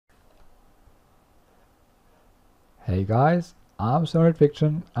Hey guys, I'm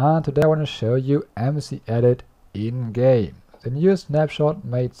Fiction, and today I want to show you MCedit in-game. The new snapshot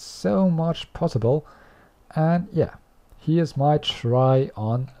made so much possible, and yeah, here's my try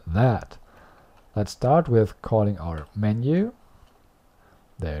on that. Let's start with calling our menu.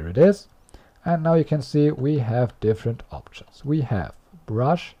 There it is. And now you can see we have different options. We have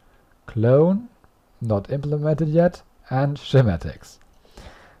brush, clone, not implemented yet, and schematics.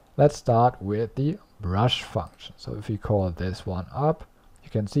 Let's start with the brush function. So if you call this one up, you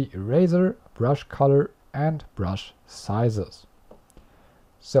can see eraser, brush color, and brush sizes.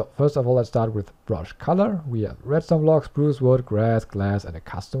 So first of all, let's start with brush color. We have redstone block, spruce wood, grass, glass, and a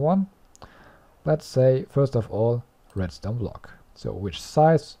custom one. Let's say first of all redstone block. So which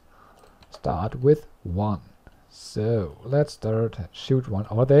size? Start with 1. So let's start and shoot one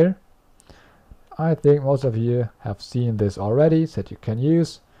over there. I think most of you have seen this already, so that you can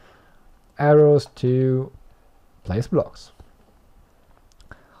use arrows to place blocks.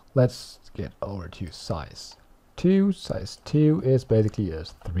 Let's get over to size 2. Size 2 is basically a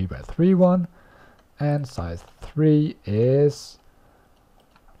 3x3 one, and size 3 is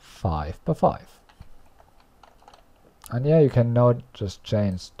 5x5. And yeah, you can now just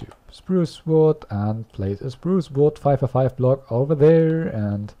change to spruce wood and place a spruce wood 5x5 block over there,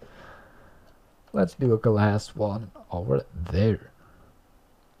 and let's do a glass one over there.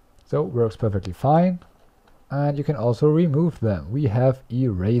 So works perfectly fine, and you can also remove them. We have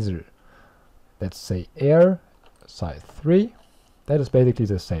eraser. Let's say air size 3. That is basically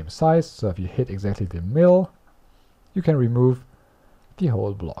the same size, so if you hit exactly the middle, you can remove the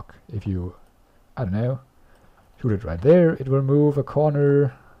whole block. If you, I don't know, shoot it right there, it will move a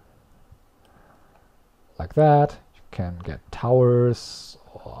corner like that. You can get towers,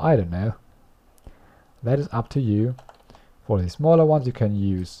 or I don't know. That is up to you. For the smaller ones, you can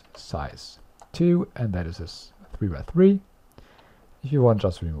use size 2, and that is a 3x3. If you want,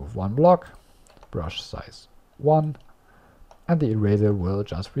 just remove one block, brush size 1, and the eraser will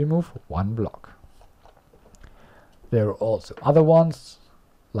just remove one block. There are also other ones,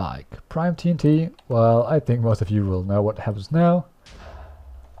 like prime TNT. Well, I think most of you will know what happens now.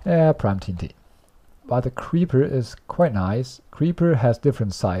 Yeah, prime TNT. But the creeper is quite nice. Creeper has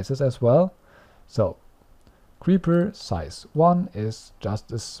different sizes as well. So creeper size 1 is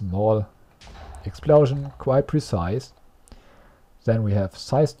just a small explosion, quite precise. Then we have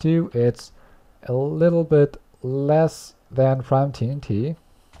size 2, it's a little bit less than prime TNT.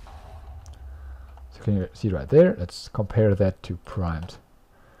 So can you see right there? Let's compare that to primed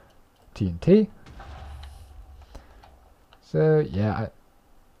TNT. So yeah,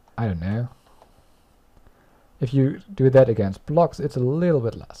 I don't know. If you do that against blocks, it's a little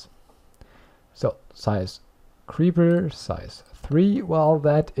bit less. So size creeper size 3, well,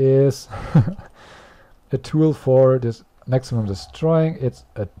 that is a tool for this maximum destroying. It's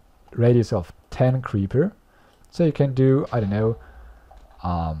a radius of 10 creeper, so you can do, I don't know,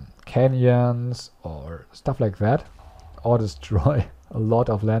 canyons or stuff like that, or destroy a lot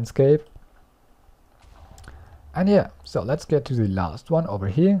of landscape. And yeah, so let's get to the last one over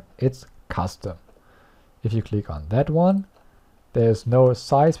here. It's custom. If you click on that one, there's no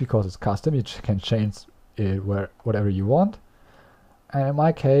size because it's custom. You can change it whatever you want, and in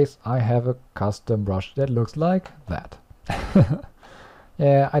my case I have a custom brush that looks like that.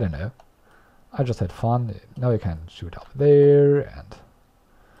 Yeah, I don't know, I just had fun. Now you can shoot up there and,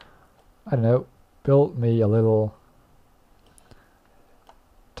 I don't know, build me a little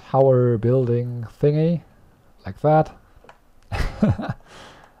tower building thingy like that. I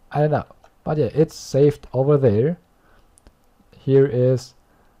don't know, but yeah, it's saved over there. Here is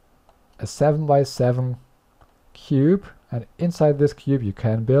a 7x7 cube, and inside this cube you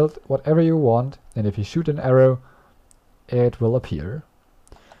can build whatever you want, and if you shoot an arrow it will appear.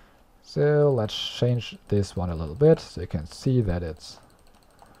 So let's change this one a little bit so you can see that it's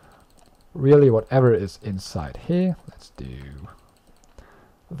really whatever is inside here. Let's do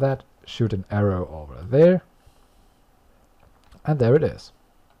that, shoot an arrow over there, and there it is.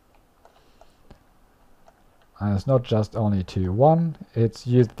 And it's not just only to 1, it's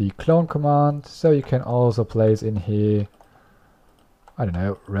used the clone command, so you can also place in here, I don't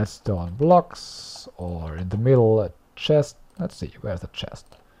know, redstone blocks, or in the middle a chest. Let's see, where's the chest?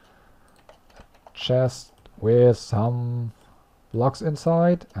 A chest with some blocks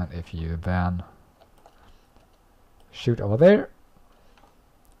inside, and if you then shoot over there,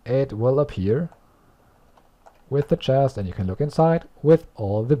 it will appear with the chest, and you can look inside with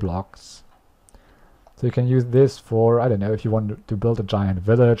all the blocks. So you can use this for, I don't know, if you want to build a giant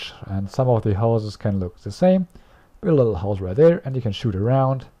village and some of the houses can look the same, build a little house right there and you can shoot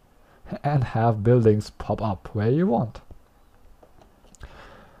around and have buildings pop up where you want.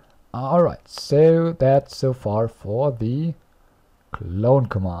 Alright, so that's so far for the clone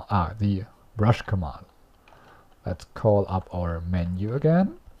command, the brush command. Let's call up our menu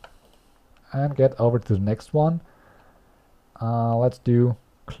again and get over to the next one. Let's do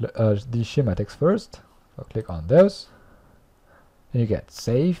the schematics first. So click on those. And you get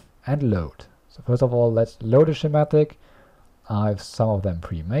save and load. So first of all, let's load a schematic. I have some of them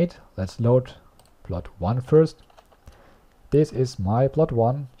pre-made. Let's load plot 1 first. This is my plot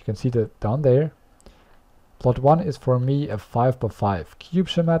 1. You can see that down there. Plot 1 is for me a 5x5 cube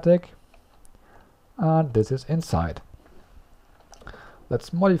schematic. And this is inside.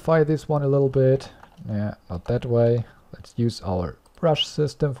 Let's modify this one a little bit. Yeah, not that way. Let's use our brush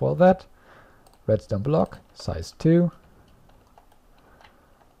system for that. Redstone block, size 2.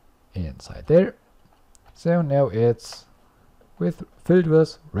 Inside there. So now it's filled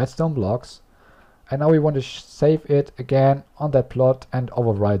with redstone blocks. And now we want to save it again on that plot and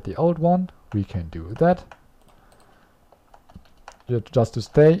overwrite the old one. We can do that. Just to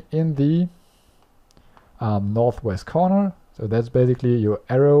stay in the northwest corner. So that's basically your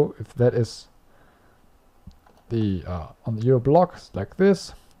arrow. If that is the on your blocks like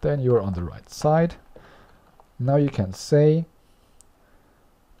this, then you're on the right side. Now you can say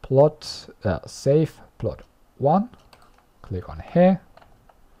plot save plot 1. Click on here,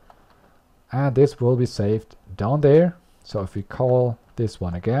 and this will be saved down there. So if we call this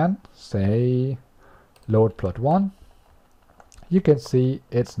one again, say load plot 1, you can see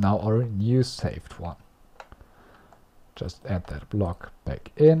it's now our new saved one. Just add that block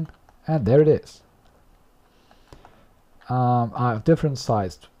back in, and there it is. I have different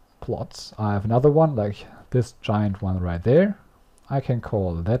sized plots. I have another one like this giant one right there. I can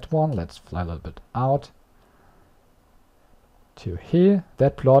call that one. Let's fly a little bit out to here.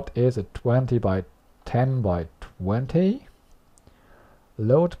 That plot is a 20 by 10 by 20.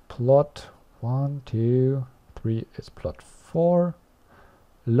 Load plot 1, 2, 3 is plot 4.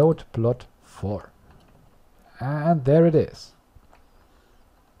 Load plot 4. And there it is.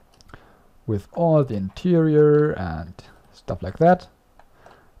 With all the interior and stuff like that.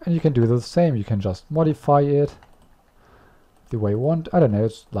 And you can do the same. You can just modify it the way you want. I don't know,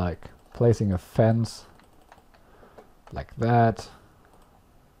 it's like placing a fence like that.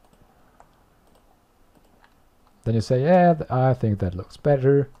 Then you say, yeah, I think that looks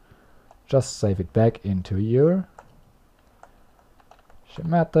better. Just save it back into your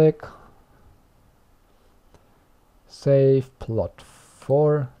schematic. Save plot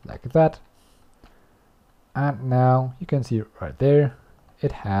 4 like that. And now you can see right there,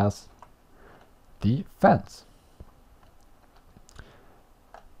 it has the fence.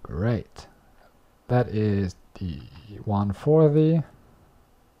 Great. That is the one for the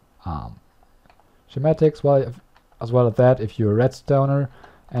schematics. Well, as well as that, if you're a redstoner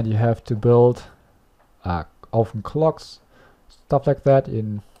and you have to build often clocks, stuff like that,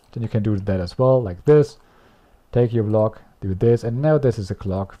 then you can do that as well, like this. Take your block, do this, and now this is a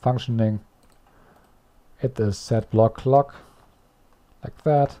clock functioning. It is set block clock, like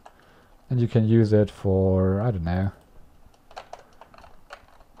that, and you can use it for, I don't know,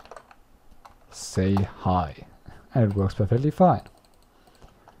 say hi, and it works perfectly fine.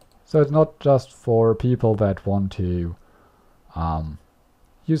 So it's not just for people that want to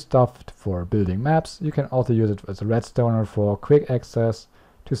use stuff for building maps. You can also use it as a redstoner for quick access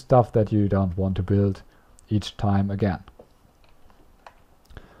to stuff that you don't want to build each time again.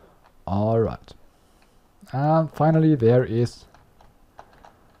 Alright. And finally there is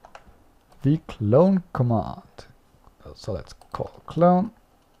the clone command. So let's call clone.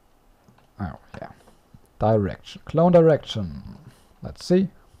 Oh yeah. Direction. Clone direction. Let's see.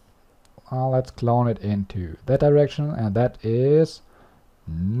 Let's clone it into that direction, and that is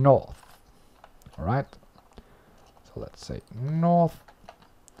north. Alright. So let's say north.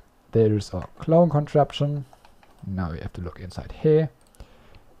 There's our clone contraption. Now we have to look inside here.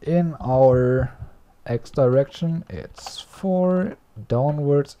 In our X direction it's 4,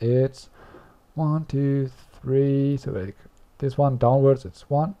 downwards it's 1, 2, 3, so like this one downwards it's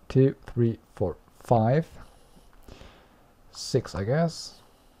 1, 2, 3, 4, 5, 6 I guess.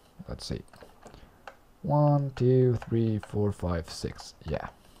 Let's see. 1, 2, 3, 4, 5, 6. Yeah.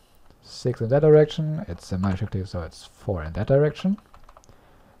 6 in that direction. It's a multiclone, so it's 4 in that direction.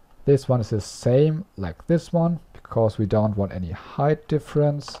 This one is the same like this one, because we don't want any height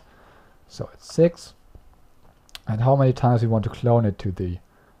difference. So it's 6. And how many times we want to clone it to the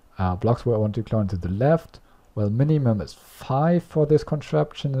blocks where I want to clone to the left? Well, minimum is 5 for this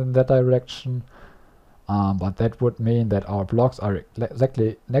contraption in that direction. but that would mean that our blocks are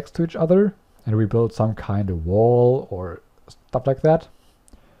exactly next to each other and we build some kind of wall or stuff like that.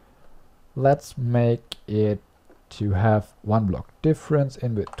 Let's make it to have one block difference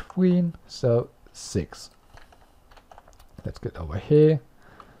in between, so 6. Let's get over here.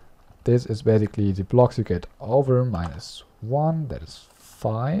 This is basically the blocks you get over -1, that is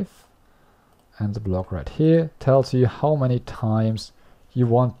 5. And the block right here tells you how many times you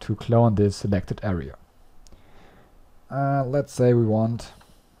want to clone this selected area. Let's say we want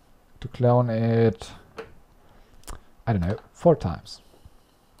to clone it, I don't know, 4 times.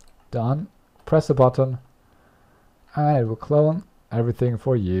 Done. Press the button and it will clone everything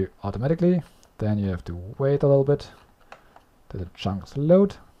for you automatically. Then you have to wait a little bit till the chunks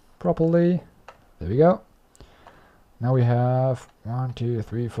load properly. There we go. Now we have 1, 2,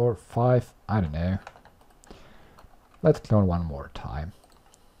 3, 4, 5, I don't know. Let's clone one more time.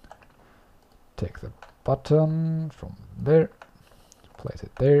 Take the button from there, place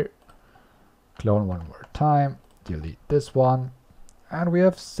it there, clone one more time, delete this one, and we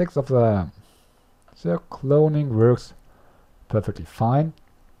have 6 of them. So cloning works perfectly fine.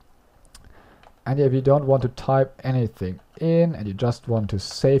 And if you don't want to type anything in and you just want to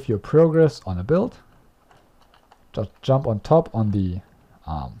save your progress on a build, just jump on top on the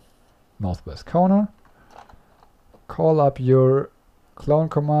northwest corner, call up your clone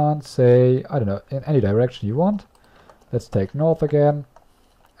command, say, I don't know, in any direction you want. Let's take north again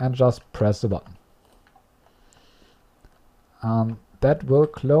and just press the button. That will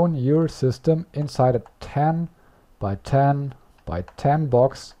clone your system inside a 10 by 10 by 10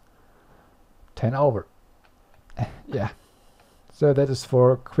 box 10 over. Yeah, so that is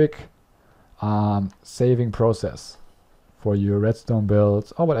for a quick saving process for your redstone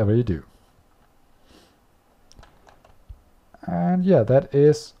builds or whatever you do. And yeah, that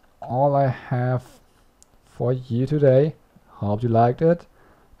is all I have for you today. Hope you liked it,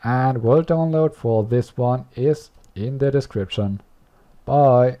 and world download for this one is in the description.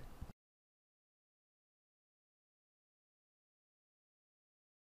 Bye.